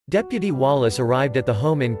Deputy Wallace arrived at the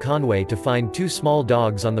home in Conway to find two small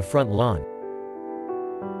dogs on the front lawn.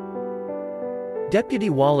 Deputy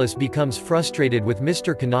Wallace becomes frustrated with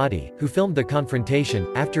Mr. Canati, who filmed the confrontation,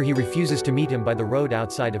 after he refuses to meet him by the road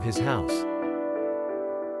outside of his house.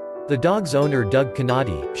 The dog's owner, Doug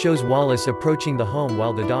Canati, shows Wallace approaching the home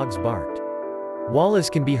while the dogs barked. Wallace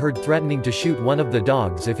can be heard threatening to shoot one of the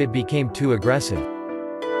dogs if it became too aggressive.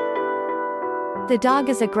 The dog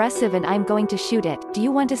is aggressive and I'm going to shoot it. Do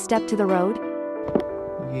you want to step to the road?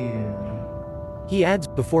 Yeah. He adds,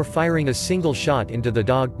 before firing a single shot into the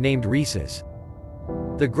dog, named Reese's.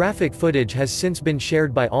 The graphic footage has since been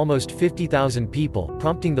shared by almost 50,000 people,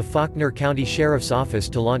 prompting the Faulkner County Sheriff's Office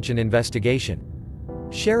to launch an investigation.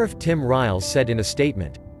 Sheriff Tim Riles said in a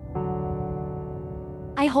statement,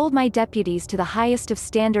 I hold my deputies to the highest of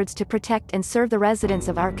standards to protect and serve the residents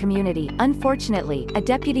of our community. Unfortunately, a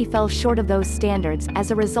deputy fell short of those standards.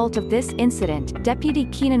 As a result of this incident, Deputy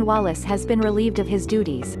Keenan Wallace has been relieved of his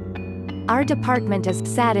duties. Our department is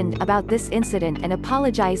saddened about this incident and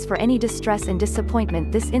apologize for any distress and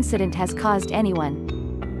disappointment this incident has caused anyone.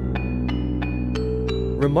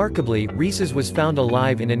 Remarkably, Reese's was found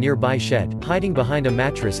alive in a nearby shed, hiding behind a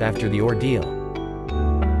mattress after the ordeal.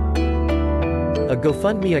 A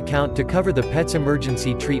GoFundMe account to cover the pet's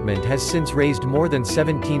emergency treatment has since raised more than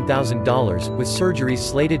 $17,000, with surgeries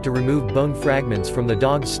slated to remove bone fragments from the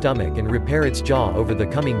dog's stomach and repair its jaw over the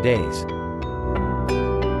coming days.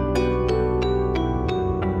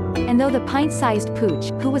 And though the pint-sized pooch,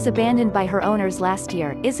 who was abandoned by her owners last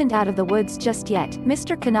year, isn't out of the woods just yet,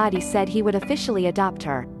 Mr. Canati said he would officially adopt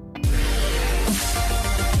her.